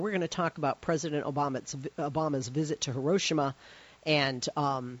We're going to talk about President Obama's visit to Hiroshima and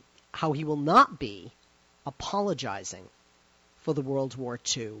how he will not be apologizing for the World War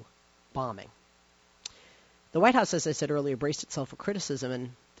II bombing. The White House, as I said earlier, braced itself for criticism,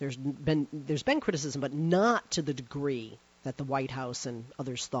 and there's been criticism, but not to the degree that the White House and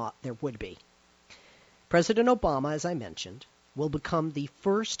others thought there would be. President Obama, as I mentioned, will become the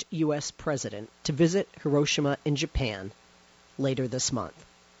first U.S. president to visit Hiroshima in Japan later this month.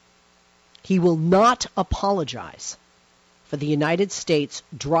 He will not apologize for the United States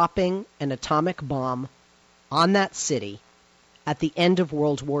dropping an atomic bomb on that city at the end of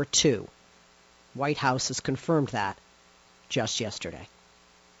World War II. White House has confirmed that just yesterday.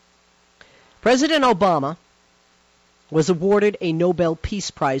 President Obama was awarded a Nobel Peace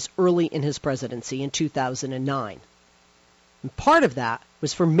Prize early in his presidency in 2009. And part of that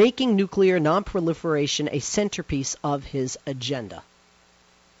was for making nuclear non-proliferation a centerpiece of his agenda.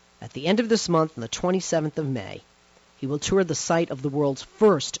 At the end of this month, on the 27th of May, he will tour the site of the world's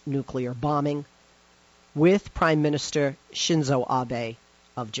first nuclear bombing with Prime Minister Shinzo Abe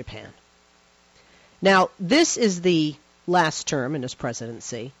of Japan. Now, this is the last term in his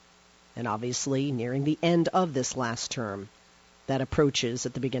presidency, and obviously nearing the end of this last term that approaches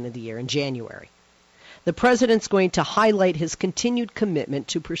at the beginning of the year in January. The president's going to highlight his continued commitment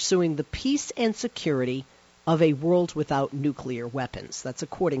to pursuing the peace and security of a world without nuclear weapons. That's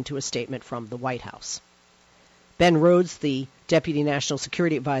according to a statement from the White House. Ben Rhodes, the Deputy National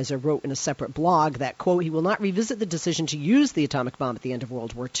Security Advisor, wrote in a separate blog that, quote, he will not revisit the decision to use the atomic bomb at the end of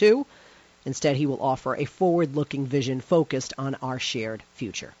World War II. Instead, he will offer a forward-looking vision focused on our shared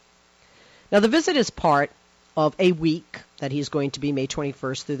future. Now, the visit is part of a week that he's going to be May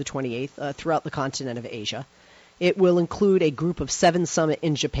 21st through the 28th throughout the continent of Asia. It will include a Group of 7 summit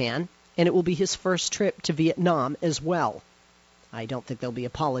in Japan, and it will be his first trip to Vietnam as well. I don't think there'll be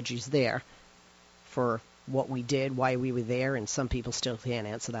apologies there for what we did, why we were there, and some people still can't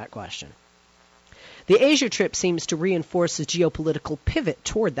answer that question. The Asia trip seems to reinforce his geopolitical pivot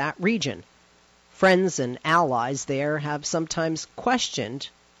toward that region. Friends and allies there have sometimes questioned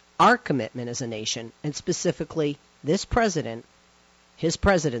our commitment as a nation, and specifically this president, his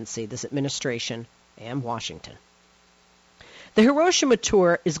presidency, this administration, and Washington. The Hiroshima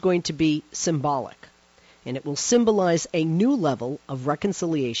tour is going to be symbolic, and it will symbolize a new level of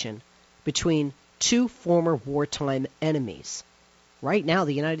reconciliation between two former wartime enemies. Right now,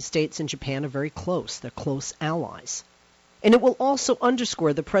 the United States and Japan are very close. They're close allies. And it will also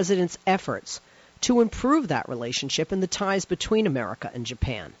underscore the president's efforts to improve that relationship and the ties between America and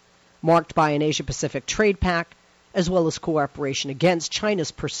Japan, marked by an Asia-Pacific trade pact, as well as cooperation against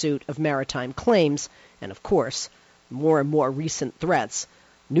China's pursuit of maritime claims, and of course, more and more recent threats,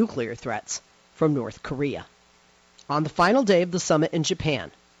 nuclear threats, from North Korea. On the final day of the summit in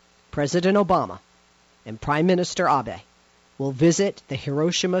Japan, President Obama and Prime Minister Abe will visit the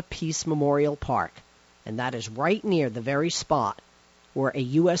Hiroshima Peace Memorial Park, and that is right near the very spot where a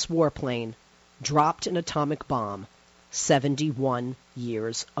U.S. warplane dropped an atomic bomb 71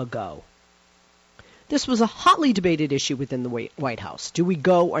 years ago. This was a hotly debated issue within the White House. Do we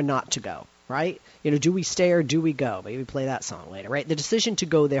go or not to go, right? Do we stay or do we go? Maybe play that song later, right? The decision to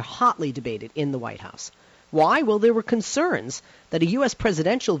go there hotly debated in the White House. Why? Well, there were concerns that a U.S.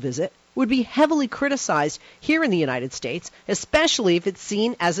 presidential visit would be heavily criticized here in the United States, especially if it's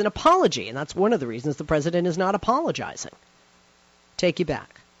seen as an apology, and that's one of the reasons the president is not apologizing. Take you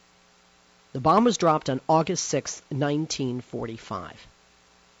back. The bomb was dropped on August 6, 1945.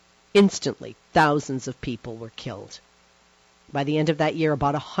 Instantly, thousands of people were killed. By the end of that year,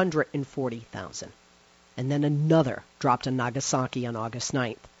 about 140,000. And then another dropped on Nagasaki on August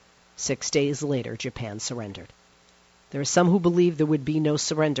 9th. 6 days later, Japan surrendered. There are some who believe there would be no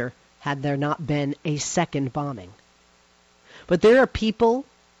surrender had there not been a second bombing. But there are people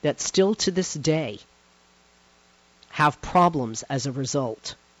that still to this day have problems as a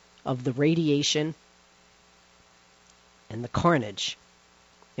result of the radiation and the carnage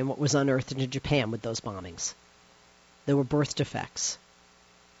in what was unearthed in Japan with those bombings. There were birth defects,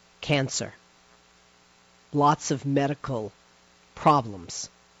 cancer, lots of medical problems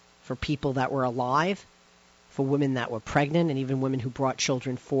for people that were alive, for women that were pregnant, and even women who brought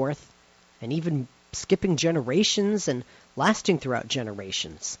children forth, and even skipping generations and lasting throughout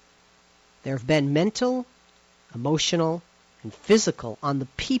generations. There have been mental, emotional, and physical on the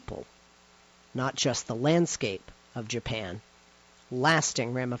people, not just the landscape of Japan,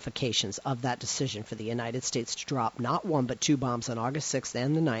 lasting ramifications of that decision for the United States to drop not one but two bombs on August 6th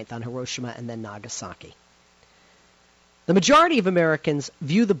and the 9th on Hiroshima and then Nagasaki. The majority of Americans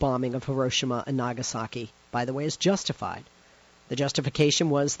view the bombing of Hiroshima and Nagasaki, by the way, as justified. The justification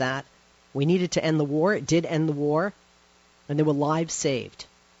was that we needed to end the war. It did end the war, and there were lives saved,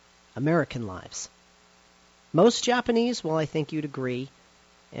 American lives. Most Japanese, well, I think you'd agree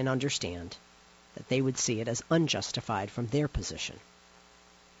and understand that they would see it as unjustified from their position.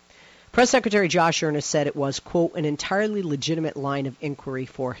 Press Secretary Josh Earnest said it was, quote, an entirely legitimate line of inquiry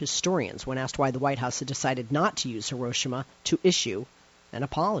for historians when asked why the White House had decided not to use Hiroshima to issue an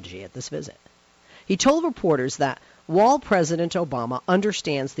apology at this visit. He told reporters that while President Obama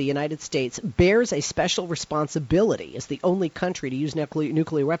understands the United States bears a special responsibility as the only country to use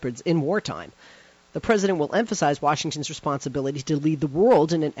nuclear weapons in wartime, the president will emphasize Washington's responsibility to lead the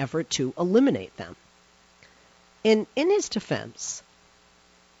world in an effort to eliminate them. In his defense,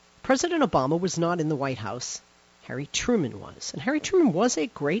 President Obama was not in the White House. Harry Truman was. And Harry Truman was a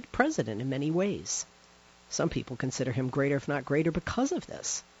great president in many ways. Some people consider him greater, if not greater, because of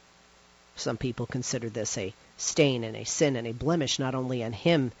this. Some people consider this a stain and a sin and a blemish not only on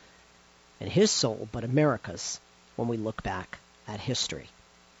him and his soul, but America's when we look back at history.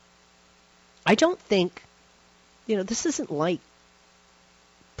 I don't think, this isn't like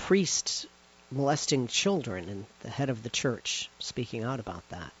priests molesting children and the head of the church speaking out about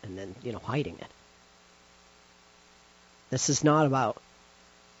that and then, hiding it. This is not about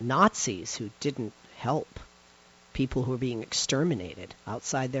Nazis who didn't help people who were being exterminated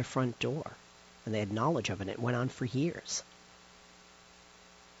outside their front door, and they had knowledge of it. It went on for years.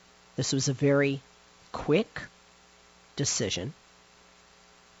 This was a very quick decision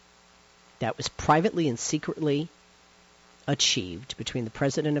that was privately and secretly achieved between the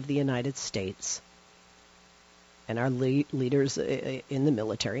President of the United States and our leaders in the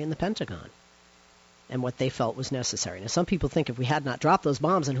military and the Pentagon, and what they felt was necessary. Now, some people think if we had not dropped those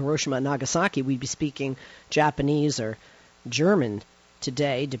bombs in Hiroshima and Nagasaki, we'd be speaking Japanese or German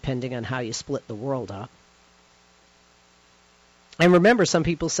today, depending on how you split the world up. And remember, some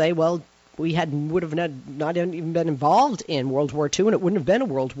people say, well, we would have not even been involved in World War II, and it wouldn't have been a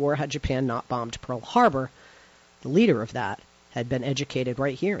world war had Japan not bombed Pearl Harbor. The leader of that had been educated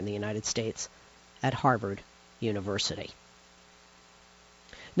right here in the United States at Harvard University.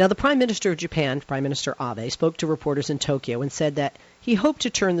 Now, the Prime Minister of Japan, Prime Minister Abe, spoke to reporters in Tokyo and said that he hoped to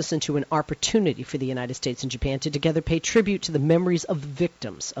turn this into an opportunity for the United States and Japan to together pay tribute to the memories of the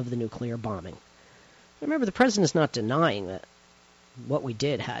victims of the nuclear bombing. Remember, the president is not denying that what we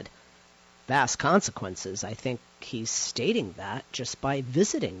did had vast consequences. I think he's stating that just by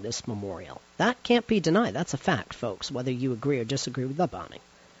visiting this memorial. That can't be denied. That's a fact, folks, whether you agree or disagree with the bombing.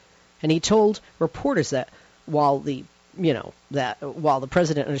 And he told reporters that while the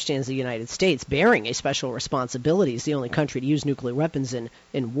president understands the United States bearing a special responsibility as the only country to use nuclear weapons in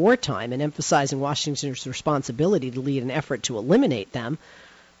wartime and emphasizing Washington's responsibility to lead an effort to eliminate them,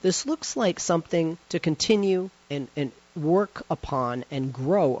 this looks like something to continue and work upon and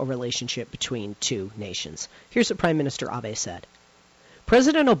grow a relationship between two nations. Here's what Prime Minister Abe said.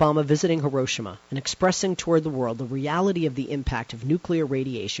 President Obama visiting Hiroshima and expressing toward the world the reality of the impact of nuclear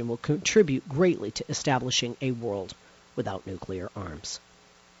radiation will contribute greatly to establishing a world without nuclear arms.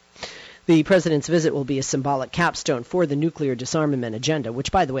 The president's visit will be a symbolic capstone for the nuclear disarmament agenda,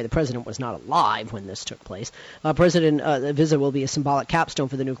 which, by the way, the president was not alive when this took place. The visit will be a symbolic capstone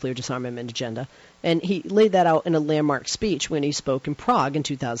for the nuclear disarmament agenda, and he laid that out in a landmark speech when he spoke in Prague in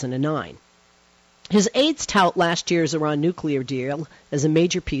 2009. His aides tout last year's Iran nuclear deal as a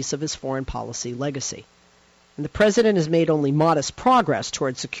major piece of his foreign policy legacy. And the president has made only modest progress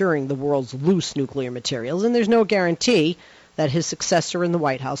toward securing the world's loose nuclear materials, and there's no guarantee that his successor in the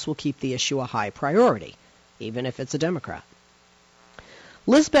White House will keep the issue a high priority, even if it's a Democrat.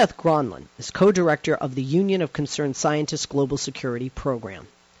 Lisbeth Gronlund is co-director of the Union of Concerned Scientists Global Security Program,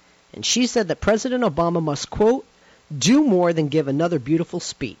 and she said that President Obama must, quote, do more than give another beautiful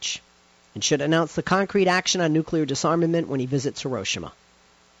speech, and should announce the concrete action on nuclear disarmament when he visits Hiroshima.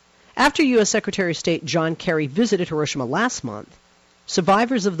 After U.S. Secretary of State John Kerry visited Hiroshima last month,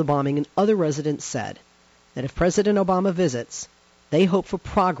 survivors of the bombing and other residents said that if President Obama visits, they hope for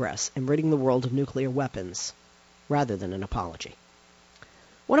progress in ridding the world of nuclear weapons rather than an apology.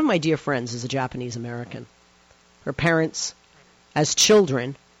 One of my dear friends is a Japanese American. Her parents, as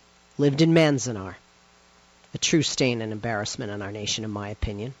children, lived in Manzanar, a true stain and embarrassment on our nation, in my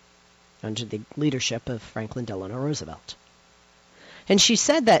opinion, under the leadership of Franklin Delano Roosevelt. And she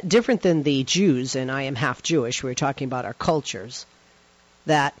said that different than the Jews, and I am half Jewish, we were talking about our cultures,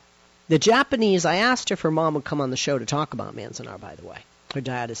 that the Japanese, I asked her if her mom would come on the show to talk about Manzanar, by the way. Her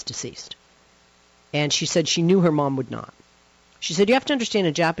dad is deceased. And she said she knew her mom would not. She said, you have to understand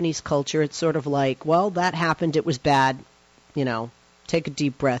in Japanese culture, it's sort of like, well, that happened, it was bad, take a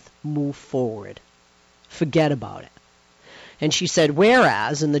deep breath, move forward. Forget about it. And she said,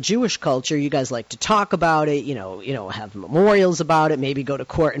 whereas in the Jewish culture, you guys like to talk about it, have memorials about it, maybe go to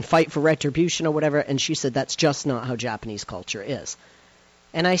court and fight for retribution or whatever. And she said that's just not how Japanese culture is.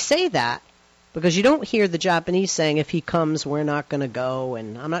 And I say that because you don't hear the Japanese saying, if he comes, we're not going to go.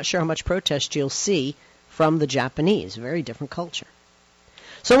 And I'm not sure how much protest you'll see from the Japanese. Very different culture.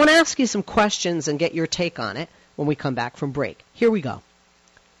 So I want to ask you some questions and get your take on it when we come back from break. Here we go.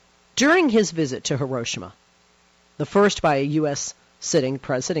 During his visit to Hiroshima, the first by a sitting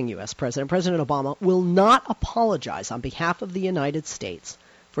U.S. President, President Obama will not apologize on behalf of the United States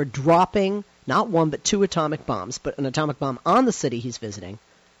for dropping not one but two atomic bombs, but an atomic bomb on the city he's visiting,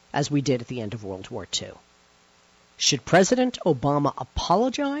 as we did at the end of World War II. Should President Obama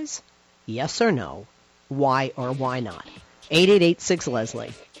apologize? Yes or no? Why or why not?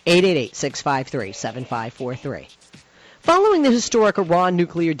 888-6-LESLIE, 888-653-7543. Following the historic Iran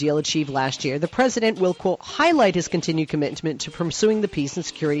nuclear deal achieved last year, the president will, quote, highlight his continued commitment to pursuing the peace and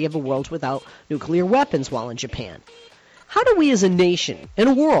security of a world without nuclear weapons while in Japan. How do we as a nation and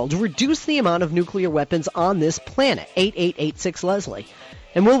a world reduce the amount of nuclear weapons on this planet? 888-6-LESLIE.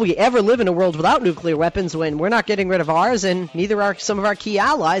 And will we ever live in a world without nuclear weapons when we're not getting rid of ours and neither are some of our key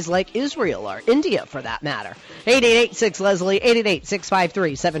allies like Israel or India for that matter? 888-6-LESLIE,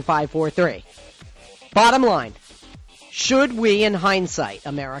 888-653-7543. Bottom line. Should we, in hindsight,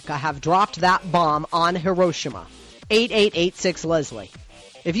 America, have dropped that bomb on Hiroshima? 888-6-LESLIE.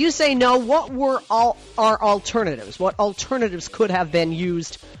 If you say no, what were our alternatives? What alternatives could have been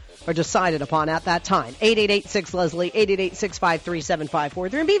used or decided upon at that time? 888-6-LESLIE,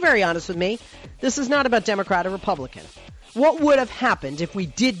 888-653-7543. And be very honest with me, this is not about Democrat or Republican. What would have happened if we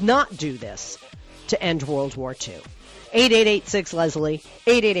did not do this to end World War II? 888-6-LESLIE,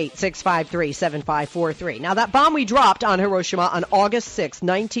 888-653-7543. Now, that bomb we dropped on Hiroshima on August 6,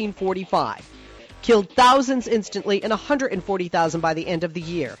 1945, killed thousands instantly and 140,000 by the end of the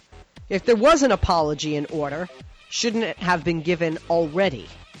year. If there was an apology in order, shouldn't it have been given already?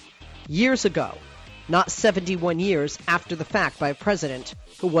 Years ago, not 71 years after the fact by a president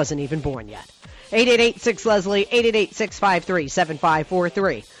who wasn't even born yet. 888-6-LESLIE,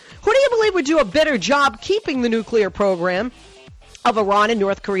 888-653-7543. Who do you believe would do a better job keeping the nuclear program of Iran and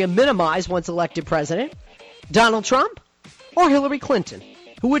North Korea minimized once elected president? Donald Trump or Hillary Clinton?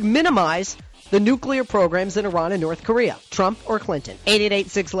 Who would minimize the nuclear programs in Iran and North Korea? Trump or Clinton?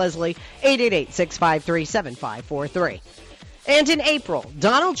 888-6-LESLIE, 888-653-7543. And in April,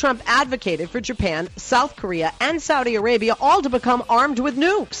 Donald Trump advocated for Japan, South Korea, and Saudi Arabia all to become armed with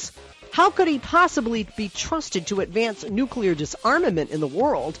nukes. How could he possibly be trusted to advance nuclear disarmament in the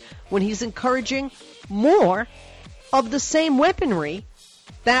world when he's encouraging more of the same weaponry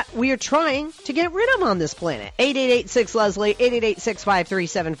that we are trying to get rid of on this planet? 888-6-LESLIE,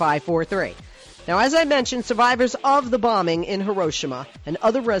 888-653-7543. Now, as I mentioned, survivors of the bombing in Hiroshima and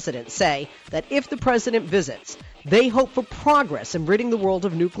other residents say that if the president visits, they hope for progress in ridding the world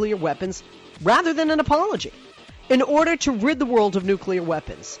of nuclear weapons rather than an apology. In order to rid the world of nuclear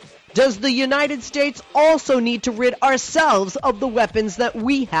weapons, does the United States also need to rid ourselves of the weapons that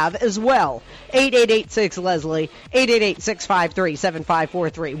we have as well? 888-6-LESLIE,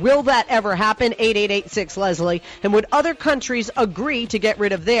 888-653-7543. Will that ever happen? 888-6-LESLIE. And would other countries agree to get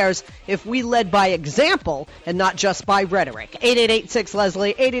rid of theirs if we led by example and not just by rhetoric?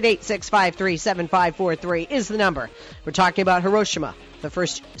 888-6-LESLIE, 888-653-7543 is the number. We're talking about Hiroshima, the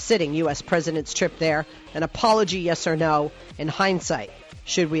first sitting U.S. president's trip there. An apology, yes or no, in hindsight.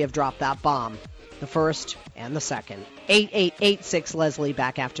 Should we have dropped that bomb, the first and the second? 888-6-LESLIE,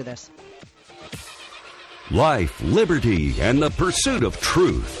 back after this. Life, liberty, and the pursuit of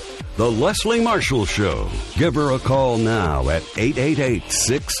truth. The Leslie Marshall Show. Give her a call now at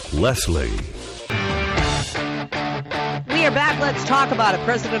 888-6-LESLIE. We are back. Let's talk about it.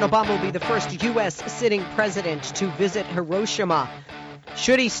 President Obama will be the first U.S. sitting president to visit Hiroshima.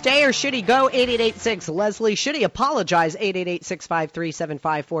 Should he stay or should he go? 888-6-LESLIE. Should he apologize?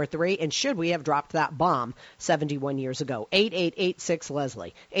 888-653-7543. And should we have dropped that bomb 71 years ago?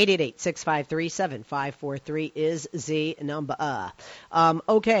 888-6-LESLIE. 888-653-7543 is the number.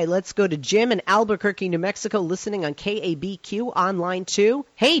 Okay, let's go to Jim in Albuquerque, New Mexico, listening on KABQ online too.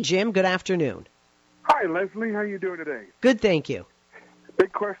 Hey, Jim, good afternoon. Hi, Leslie. How you doing today? Good, thank you.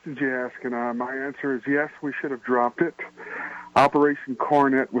 Big questions you ask, and my answer is yes, we should have dropped it. Operation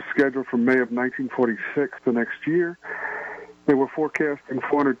Coronet was scheduled for May of 1946, the next year. They were forecasting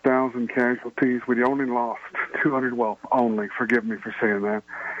 400,000 casualties. We only lost 200, well, only, forgive me for saying that.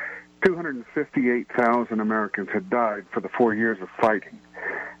 258,000 Americans had died for the 4 years of fighting.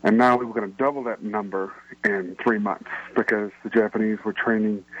 And now we were going to double that number in 3 months because the Japanese were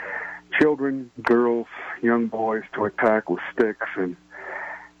training children, girls, young boys to attack with sticks and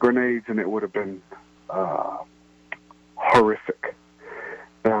grenades, and it would have been horrific.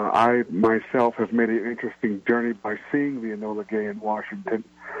 I myself have made an interesting journey by seeing the Enola Gay in Washington,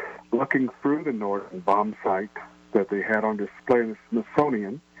 looking through the Norton bomb site that they had on display in the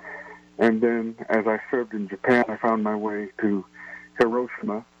Smithsonian. And then, as I served in Japan, I found my way to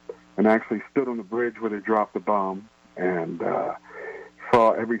Hiroshima and actually stood on the bridge where they dropped the bomb and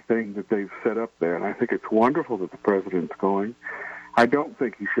saw everything that they've set up there. And I think it's wonderful that the president's going. I don't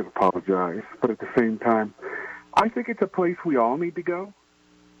think he should apologize, but at the same time, I think it's a place we all need to go.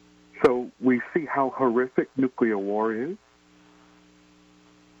 So we see how horrific nuclear war is.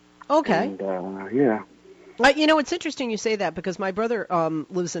 Okay. And, yeah. You know, it's interesting you say that because my brother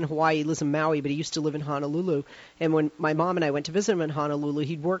lives in Hawaii, lives in Maui, but he used to live in Honolulu. And when my mom and I went to visit him in Honolulu,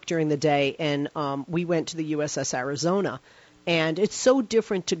 he'd work during the day, and we went to the USS Arizona. And it's so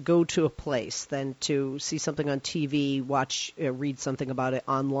different to go to a place than to see something on TV, watch, read something about it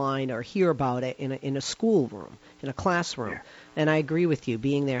online, or hear about it in a schoolroom, in a classroom. Yeah. And I agree with you.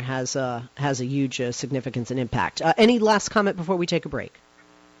 Being there has a huge significance and impact. Any last comment before we take a break?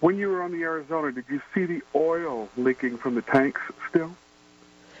 When you were on the Arizona, did you see the oil leaking from the tanks still?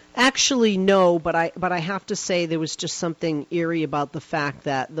 Actually, no, but I have to say there was just something eerie about the fact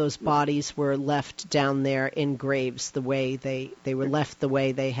that those bodies were left down there in graves the way they were left, the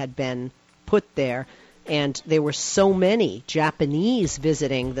way they had been put there. And there were so many Japanese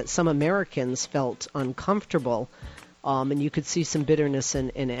visiting that some Americans felt uncomfortable. And you could see some bitterness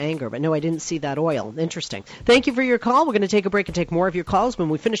and anger. But no, I didn't see that oil. Interesting. Thank you for your call. We're going to take a break and take more of your calls. When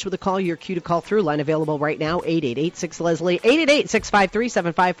we finish with a call, you're cue to call through. Line available right now, 888-6-LESLIE,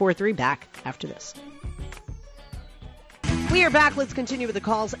 888-653-7543. Back after this. We are back. Let's continue with the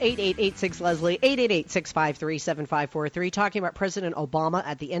calls, 888-6-LESLIE, 888-653-7543, talking about President Obama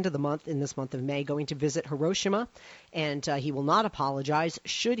at the end of the month, in this month of May, going to visit Hiroshima, and he will not apologize,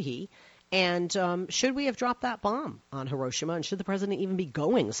 should he. And should we have dropped that bomb on Hiroshima? And should the president even be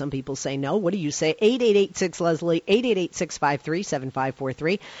going? Some people say no. What do you say? 888-6-LESLIE,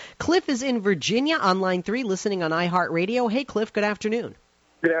 888-653-7543. Cliff is in Virginia on line 3, listening on iHeartRadio. Hey, Cliff, good afternoon.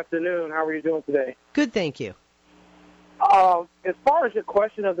 Good afternoon. How are you doing today? Good, thank you. As far as your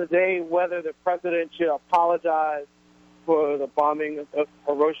question of the day, whether the president should apologize for the bombing of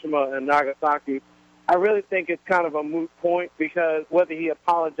Hiroshima and Nagasaki, I really think it's kind of a moot point because whether he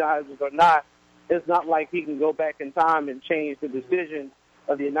apologizes or not, it's not like he can go back in time and change the decision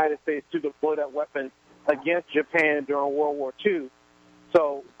of the United States to deploy that weapon against Japan during World War II.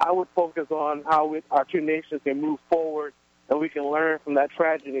 So I would focus on how our two nations can move forward and we can learn from that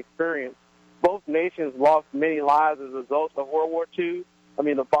tragic experience. Both nations lost many lives as a result of World War II. I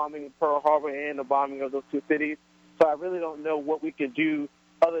mean, the bombing of Pearl Harbor and the bombing of those two cities. So I really don't know what we can do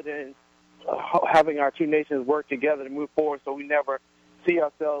other than having our two nations work together to move forward so we never see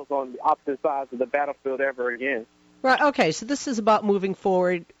ourselves on the opposite sides of the battlefield ever again. Right, okay, so this is about moving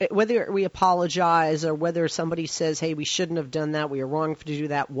forward, whether we apologize or whether somebody says, hey, we shouldn't have done that, we were wrong to do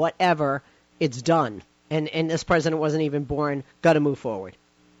that, whatever, it's done. And this president wasn't even born, got to move forward.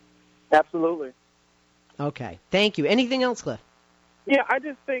 Absolutely. Okay, thank you. Anything else, Cliff? Yeah, I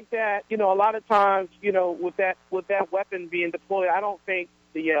just think that, a lot of times, with that weapon being deployed, I don't think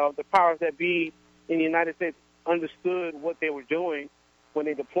the powers that be in the United States understood what they were doing when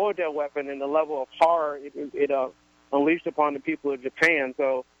they deployed that weapon and the level of horror it unleashed upon the people of Japan.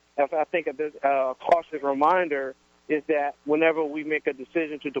 So I think a cautious reminder is that whenever we make a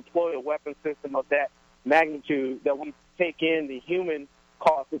decision to deploy a weapon system of that magnitude, that we take in the human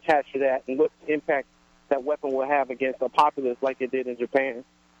cost attached to that and what impact that weapon will have against the populace like it did in Japan.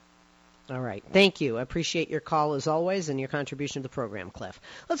 All right. Thank you. I appreciate your call as always and your contribution to the program, Cliff.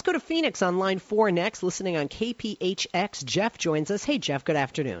 Let's go to Phoenix on line 4 next, listening on KPHX. Jeff joins us. Hey, Jeff, good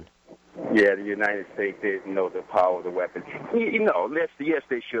afternoon. Yeah, the United States didn't know the power of the weapon. Yes,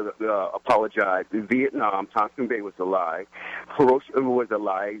 they should apologize. Vietnam, Thompson Bay was a lie. Hiroshima was a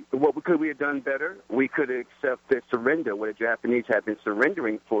lie. What could we have done better? We could have accepted surrender, where the Japanese had been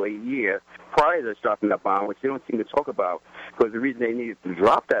surrendering for a year prior to dropping that bomb, which they don't seem to talk about. Because the reason they needed to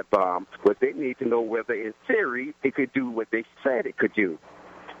drop that bomb was they need to know whether, in theory, it could do what they said it could do.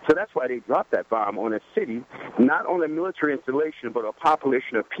 So that's why they dropped that bomb on a city, not on a military installation, but a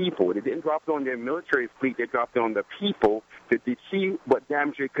population of people. They didn't drop it on their military fleet. They dropped it on the people to see what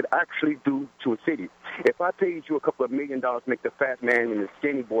damage it could actually do to a city. If I paid you a couple of $1 million to make the fat man and the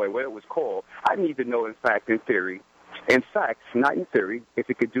skinny boy, what it was called, I need to know, in fact, in theory, not in theory, if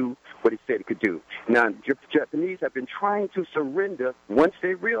it could do what it said it could do. Now, Japanese have been trying to surrender once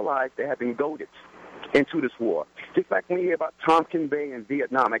they realized they have been goaded. into this war. Just like when you hear about Tonkin Bay and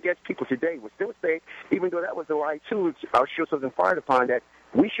Vietnam, I guess people today would still say, even though that was a lie too, our ships wasn't fired upon, that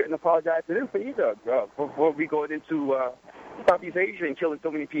we shouldn't apologize to them for either before we go into Southeast Asia and killing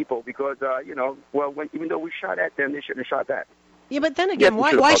so many people because, even though we shot at them, they shouldn't have shot back. Yeah, but then again,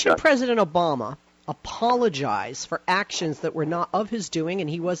 why should President Obama apologize for actions that were not of his doing, and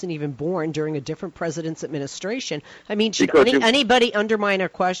he wasn't even born during a different president's administration? I mean, should anybody undermine or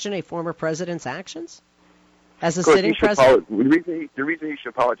question a former president's actions as a sitting president? The reason he should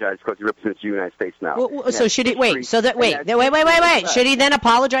apologize is because he represents the United States now. Well, so should he wait? Should he then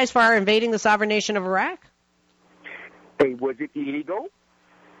apologize for our invading the sovereign nation of Iraq? Hey, was it illegal?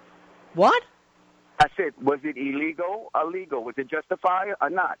 What? I said, was it illegal? Illegal? Was it justified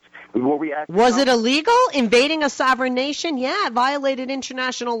or not? Was it illegal? Invading a sovereign nation? Yeah, it violated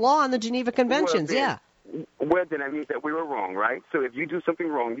international law and the Geneva Conventions. Well, then that means that we were wrong, right? So if you do something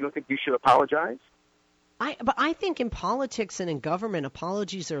wrong, you don't think you should apologize? But I think in politics and in government,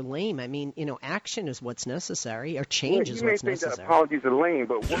 apologies are lame. I mean, action is what's necessary, or change is what's necessary. You may think that apologies are lame,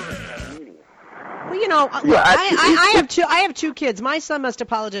 but words have meaning. Well, I have two kids. My son must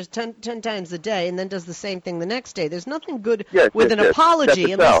apologize 10 times a day, and then does the same thing the next day. There's nothing good with an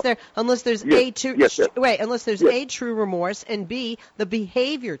apology unless there's a true remorse, and B, the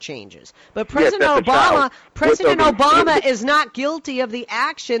behavior changes. But President Obama is not guilty of the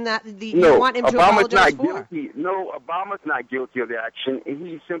action that you want him to apologize for. No, Obama's not guilty of the action.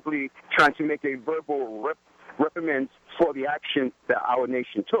 He's simply trying to make a verbal reprimand for the action that our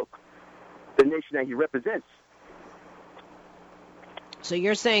nation took. The nation that he represents. So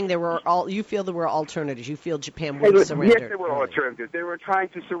you're saying you feel there were alternatives. You feel Japan would have surrendered. Yes, there were alternatives. They were trying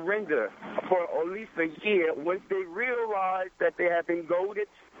to surrender for at least a year once they realized that they had been goaded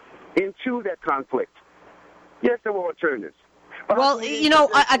into that conflict. Yes, there were alternatives. Well,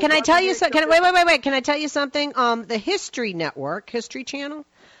 can I tell you something? Wait. Can I tell you something? The History Network, History Channel,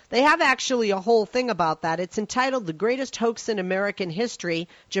 they have actually a whole thing about that. It's entitled "The Greatest Hoax in American History: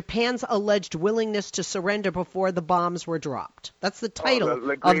 Japan's Alleged Willingness to Surrender Before the Bombs Were Dropped." That's the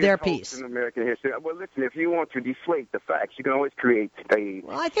title of their piece. In American history. Well, listen, if you want to deflate the facts, you can always create a.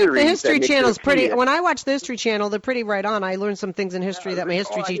 Well, I think the History Channel is pretty. When I watch the History Channel, they're pretty right on. I learned some things in history that my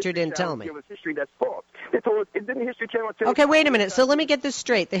history teacher didn't tell me. Give us history that's false. Didn't the History Channel tell Okay, wait a minute. So let me get this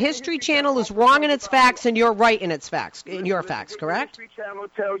straight. The History Channel is wrong in its facts, and you're right in its facts. In your facts, correct? Did the History Channel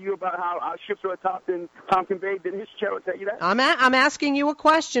tell you about how our ships were attacked in Tonkin Bay? Did the History Channel tell you that? I'm asking you a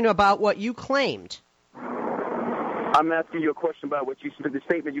question about what you claimed. I'm asking you a question about the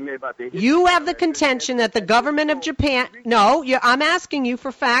statement you made about the history. You have the contention that the government of Japan. No, I'm asking you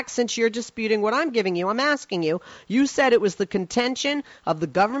for facts since you're disputing what I'm giving you. I'm asking you. You said it was the contention of the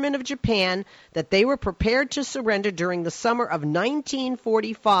government of Japan that they were prepared to surrender during the summer of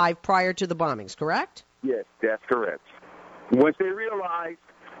 1945 prior to the bombings, correct? Yes, that's correct. Once they realized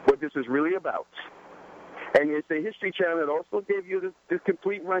what this was really about. And it's the History Channel that also gave you this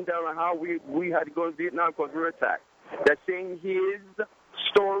complete rundown on how we had to go to Vietnam because we were attacked. That's saying his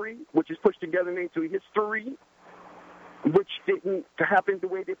story, which is pushed together into history, which didn't happen the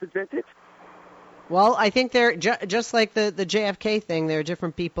way they present it. Well, I think they're just like the JFK thing. There are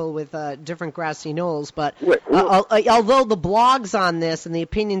different people with different grassy knolls. But although the blogs on this and the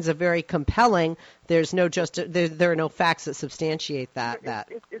opinions are very compelling, there's there are no facts that substantiate that.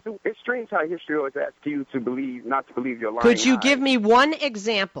 It's strange how history always asks you not to believe your lying. Could you give me one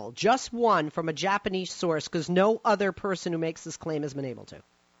example, just one, from a Japanese source? Because no other person who makes this claim has been able to.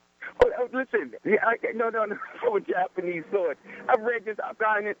 Listen, no, from a Japanese source. I've read this. I've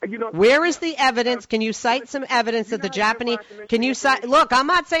gotten it. Where is the evidence? Can you cite some evidence that the Japanese? Can you cite? Look, I'm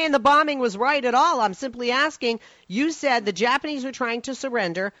not saying the bombing was right at all. I'm simply asking. You said the Japanese were trying to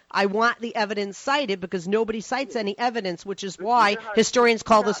surrender. I want the evidence cited because nobody cites any evidence, which is why historians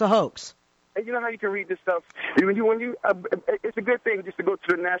call this a hoax. And you know how you can read this stuff? It's a good thing just to go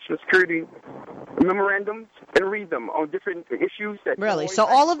to the national security memorandums and read them on different issues. Really? So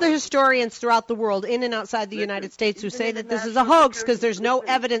all of the historians throughout the world, in and outside the United States, who say that this is a hoax because there's no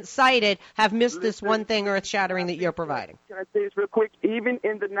evidence cited, have missed this one thing earth-shattering that you're providing. Can I say this real quick? Even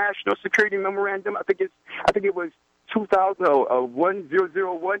in the national security memorandum, I think it was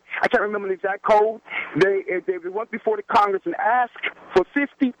 1001. I can't remember the exact code. They went before the Congress and asked for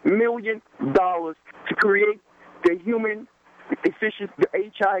 $50 million to create the human efficient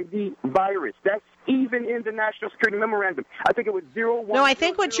HIV virus. That's even in the National Security Memorandum. I think it was 01. No, if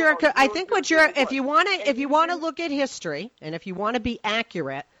you want to look at history and if you want to be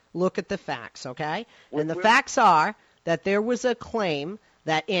accurate, look at the facts, okay? And the facts are that there was a claim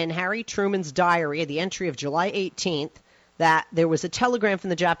that in Harry Truman's diary, the entry of July 18th, that there was a telegram from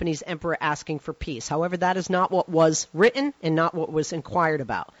the Japanese emperor asking for peace. However, that is not what was written and not what was inquired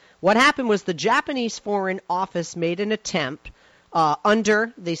about. What happened was the Japanese Foreign Office made an attempt,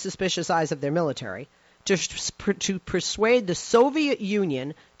 under the suspicious eyes of their military, to persuade the Soviet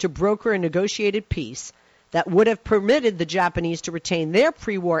Union to broker a negotiated peace that would have permitted the Japanese to retain their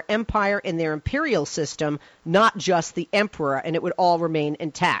pre-war empire and their imperial system, not just the emperor, and it would all remain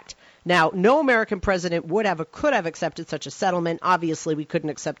intact. Now, no American president would have or could have accepted such a settlement. Obviously, we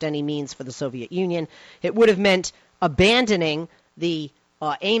couldn't accept any means for the Soviet Union. It would have meant abandoning the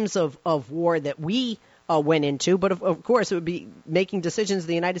aims of war that we went into, but of course it would be making decisions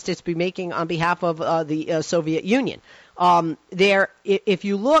the United States would be making on behalf of the Soviet Union. If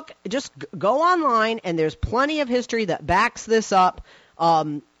you look, just go online, and there's plenty of history that backs this up.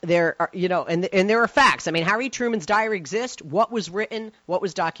 There are, and there are facts. I mean, Harry Truman's diary exists. What was written, what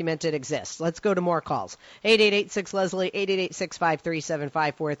was documented exists. Let's go to more calls. 888-6-LESLIE,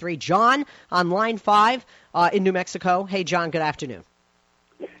 888-653-7543. John on line 5 in New Mexico. Hey, John, good afternoon.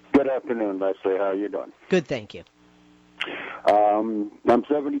 Good afternoon, Leslie. How are you doing? Good, thank you. I'm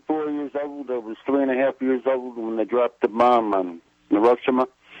 74 years old. I was 3.5 years old when they dropped the bomb on Hiroshima.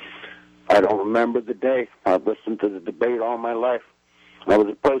 I don't remember the day. I've listened to the debate all my life. I was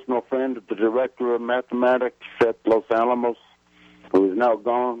a personal friend of the director of mathematics at Los Alamos, who is now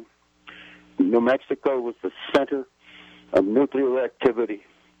gone. New Mexico was the center of nuclear activity.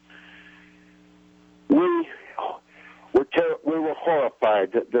 We were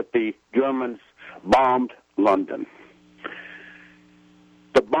horrified that the Germans bombed London.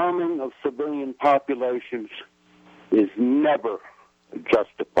 The bombing of civilian populations is never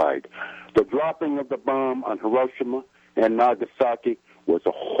justified. The dropping of the bomb on Hiroshima and Nagasaki was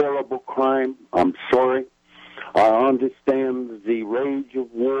a horrible crime. I'm sorry. I understand the rage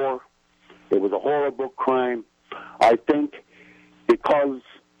of war. It was a horrible crime. I think because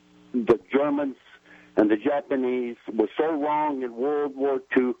the Germans and the Japanese were so wrong in World War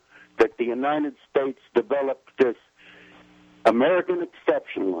II that the United States developed this American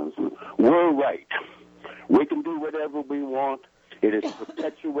exceptionalism. We're right. We can do whatever we want. It is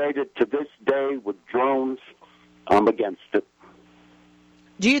perpetuated to this day with drones. I'm against it.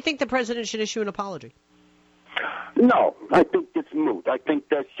 Do you think the president should issue an apology? No, I think it's moot. I think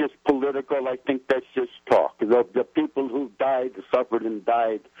that's just political. I think that's just talk. The people who died, suffered and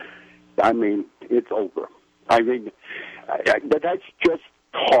died, I mean, it's over. I mean, that's just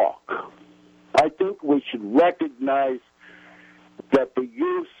talk. I think we should recognize that the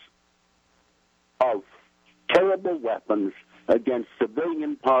use of terrible weapons against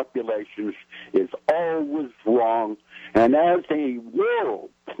civilian populations is always wrong. And as a world,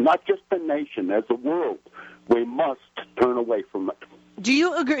 not just a nation, as a world, we must turn away from it. Do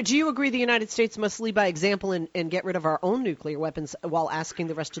you agree the United States must lead by example and get rid of our own nuclear weapons while asking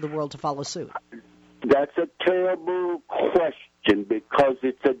the rest of the world to follow suit? That's a terrible question because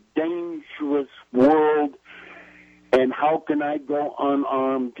it's a dangerous world. And how can I go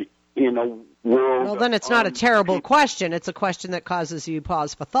unarmed in a world? Well, then it's not a terrible question. It's a question that causes you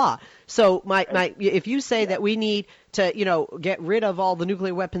pause for thought. So if you say that we need to, get rid of all the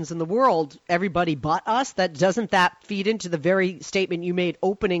nuclear weapons in the world, everybody but us, doesn't that feed into the very statement you made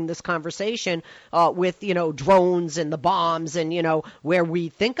opening this conversation with, drones and the bombs and, where we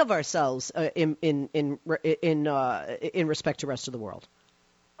think of ourselves in respect to the rest of the world?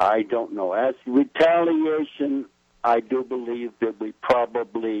 I don't know. As retaliation, I do believe that we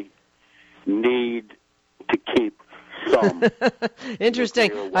probably need to keep some.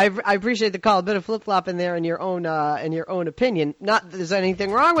 Interesting. I appreciate the call. A bit of flip-flop in there in your own opinion. Not that there's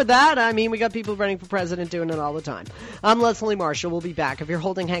anything wrong with that. I mean, we got people running for president doing it all the time. I'm Leslie Marshall. We'll be back. If you're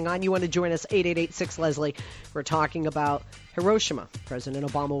holding, hang on. You want to join us, 888-6-LESLIE. We're talking about Hiroshima. President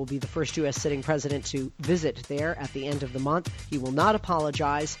Obama will be the first U.S. sitting president to visit there at the end of the month. He will not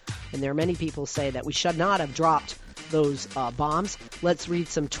apologize, and there are many people say that we should not have dropped those bombs. Let's read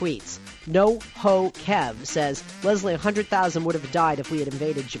some tweets. No Ho Kev says, Leslie, 100,000 would have died if we had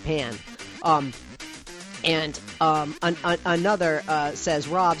invaded Japan. Another says,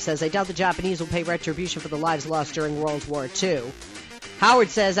 Rob says, I doubt the Japanese will pay retribution for the lives lost during World War II. Howard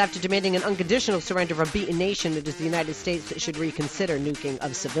says, after demanding an unconditional surrender of a beaten nation, it is the United States that should reconsider nuking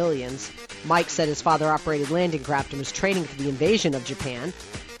of civilians. Mike said his father operated landing craft and was training for the invasion of Japan.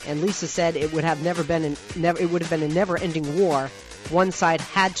 And Lisa said it would have been a never-ending war. One side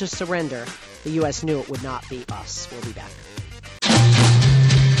had to surrender. The U.S. knew it would not be us. We'll be back.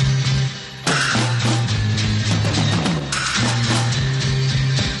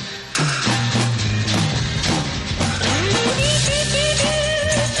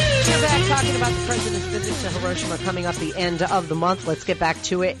 We're back talking about the president's visit to Hiroshima coming up the end of the month. Let's get back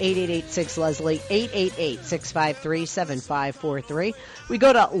to it. 888-6-LESLIE, 888-653-7543. We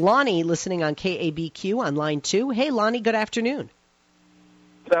go to Lonnie listening on KABQ on line 2. Hey, Lonnie, good afternoon.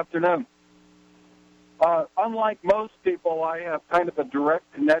 Good afternoon. Unlike most people, I have kind of a direct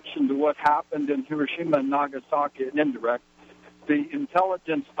connection to what happened in Hiroshima and Nagasaki, an indirect. The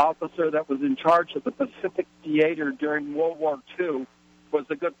intelligence officer that was in charge of the Pacific Theater during World War II was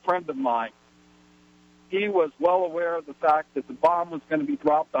a good friend of mine. He was well aware of the fact that the bomb was going to be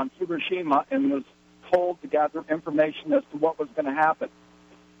dropped on Hiroshima and was told to gather information as to what was going to happen.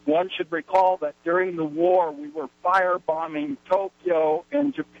 One should recall that during the war, we were firebombing Tokyo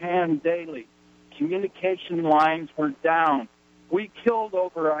and Japan daily. Communication lines were down. We killed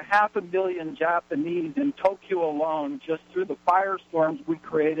over 500,000 Japanese in Tokyo alone just through the firestorms we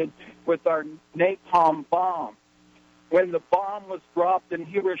created with our napalm bomb. When the bomb was dropped in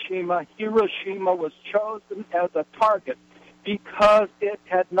Hiroshima, Hiroshima was chosen as a target because it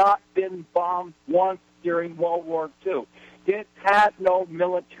had not been bombed once during World War II. It had no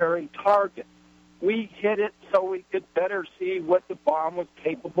military target. We hit it so we could better see what the bomb was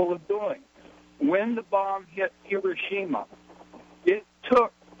capable of doing. When the bomb hit Hiroshima, it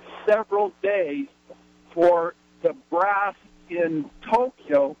took several days for the brass in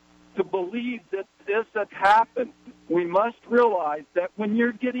Tokyo to believe that this had happened. We must realize that when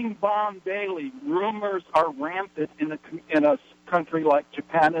you're getting bombed daily, rumors are rampant in a country like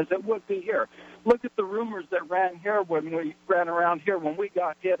Japan, as it would be here. Look at the rumors that ran around here when we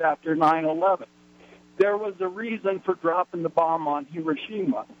got hit after 9/11. There was a reason for dropping the bomb on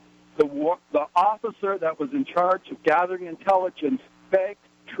Hiroshima. The officer that was in charge of gathering intelligence begged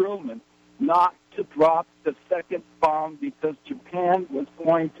Truman not to drop the second bomb because Japan was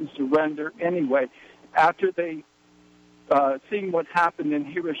going to surrender anyway after they seen what happened in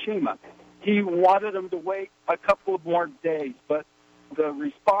Hiroshima. He wanted them to wait a couple of more days, but the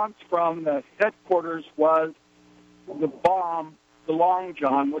response from the headquarters was the bomb, the Long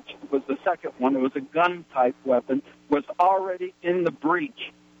John, which was the second one, it was a gun-type weapon, was already in the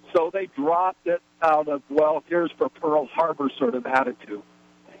breach. So they dropped it out of, well, here's for Pearl Harbor sort of attitude.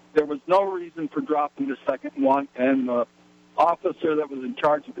 There was no reason for dropping the second one, and the officer that was in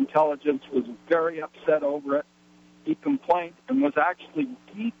charge of intelligence was very upset over it. He complained and was actually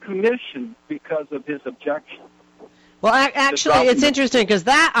decommissioned because of his objection. Well, actually, it's interesting because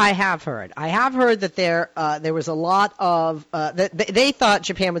that I have heard. I have heard that there was a lot of that they thought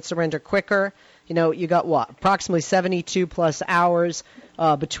Japan would surrender quicker. You know, you got what, approximately 72 plus hours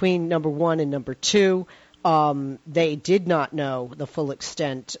between number one and number two. They did not know the full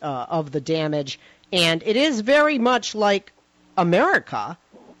extent of the damage, and it is very much like America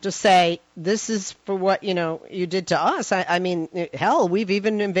to say this is for what you did to us. I mean, hell, we've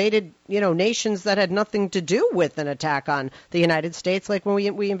even invaded nations that had nothing to do with an attack on the United States, like when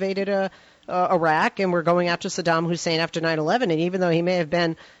we invaded Iraq and we're going after Saddam Hussein after 9/11. And even though he may have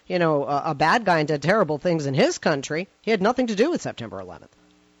been a bad guy and did terrible things in his country, he had nothing to do with September 11th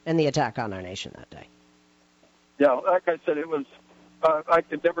and the attack on our nation that day. Yeah, like I said, it was. I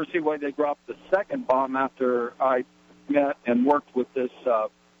could never see why they dropped the second bomb after I met and worked with this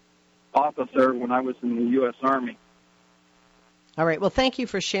officer when I was in the U.S. Army. All right. Well, thank you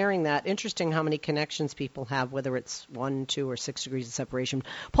for sharing that. Interesting how many connections people have, whether it's 1, 2, or 6 degrees of separation.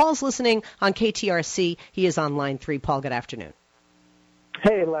 Paul's listening on KTRC. He is on line 3. Paul, good afternoon.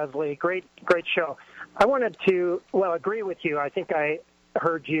 Hey, Leslie. Great show. I wanted to, agree with you. I think I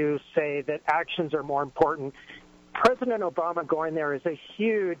heard you say that actions are more important. President Obama going there is a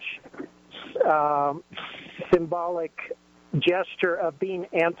huge symbolic gesture of being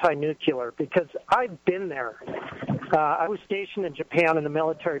anti-nuclear, because I've been there. I was stationed in Japan in the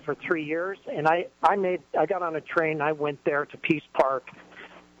military for 3 years, and I got on a train. I went there to Peace Park,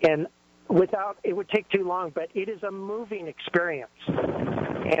 and it would take too long, but it is a moving experience.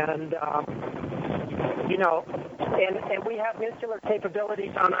 And and we have nuclear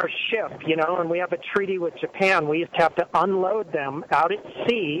capabilities on our ship, and we have a treaty with Japan. We used to have to unload them out at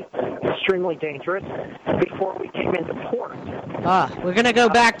sea, extremely dangerous, before we came into port. We're going to go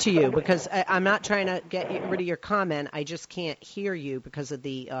back to you because I'm not trying to get rid of your comment. I just can't hear you because of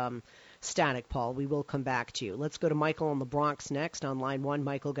the static, Paul. We will come back to you. Let's go to Michael in the Bronx next on line 1.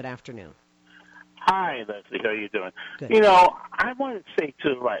 Michael, good afternoon. Hi, Leslie. How are you doing? Good. I want to say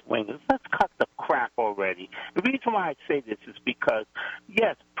to the right-wingers, let's cut the crap already. The reason why I say this is because,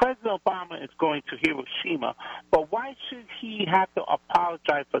 yes, President Obama is going to Hiroshima, but why should he have to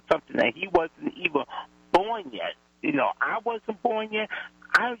apologize for something that he wasn't even born yet? I wasn't born yet.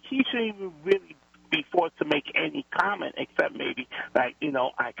 He shouldn't even really be forced to make any comment except maybe, like,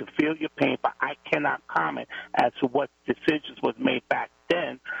 I can feel your pain, but I cannot comment as to what decisions was made back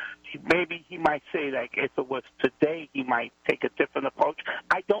then. Maybe he might say, like, if it was today, he might take a different approach.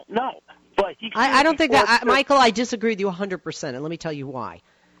 I don't know. But I don't think that, Michael, I disagree with you 100%, and let me tell you why.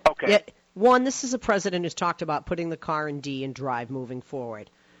 Okay. One, this is a president who's talked about putting the car in D and drive moving forward.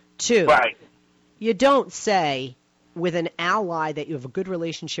 Two, right. You don't say with an ally that you have a good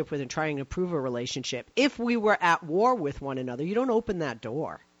relationship with and trying to improve a relationship, if we were at war with one another, you don't open that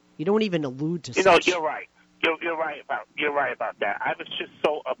door. You don't even allude to such. You're right. You're right about that. I was just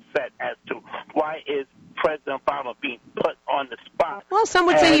so upset as to why is President Obama being put on the spot. Well, some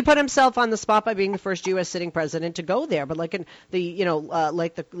would say he put himself on the spot by being the first U.S. sitting president to go there. But like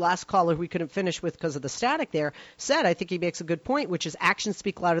the last caller we couldn't finish with because of the static there said, I think he makes a good point, which is actions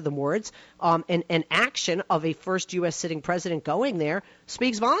speak louder than words. And action of a first U.S. sitting president going there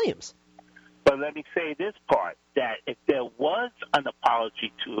speaks volumes. But let me say this part, that if there was an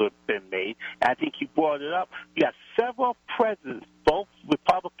apology to have been made, and I think you brought it up, you have several presidents, both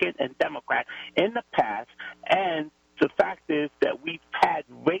Republican and Democrat, in the past, and the fact is that we've had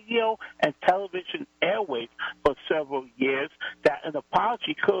radio and television airwaves for several years, that an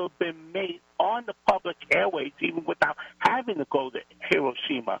apology could have been made on the public airwaves even without having to go to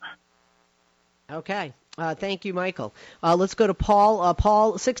Hiroshima. Okay. Thank you, Michael. Let's go to Paul.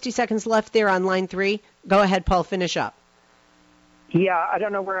 Paul, 60 seconds left there on line 3. Go ahead, Paul. Finish up. Yeah, I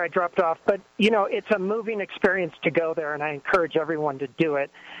don't know where I dropped off, but, it's a moving experience to go there, and I encourage everyone to do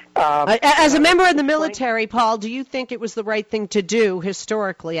it. As a member of the military, Paul, do you think it was the right thing to do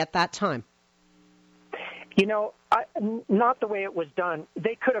historically at that time? Not the way it was done.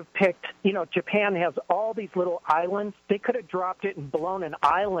 They could have picked, Japan has all these little islands. They could have dropped it and blown an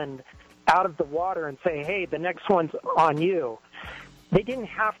island out of the water and say, hey, the next one's on you. They didn't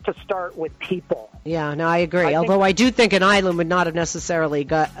have to start with people. Yeah, no, I agree. Although I do think an island would not have necessarily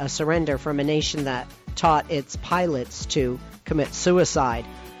got a surrender from a nation that taught its pilots to commit suicide,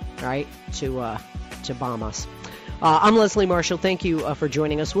 right, to bomb us. I'm Leslie Marshall. Thank you for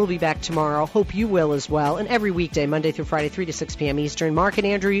joining us. We'll be back tomorrow. Hope you will as well. And every weekday, Monday through Friday, 3 to 6 p.m. Eastern. Mark and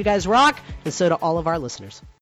Andrew, you guys rock, and so do all of our listeners.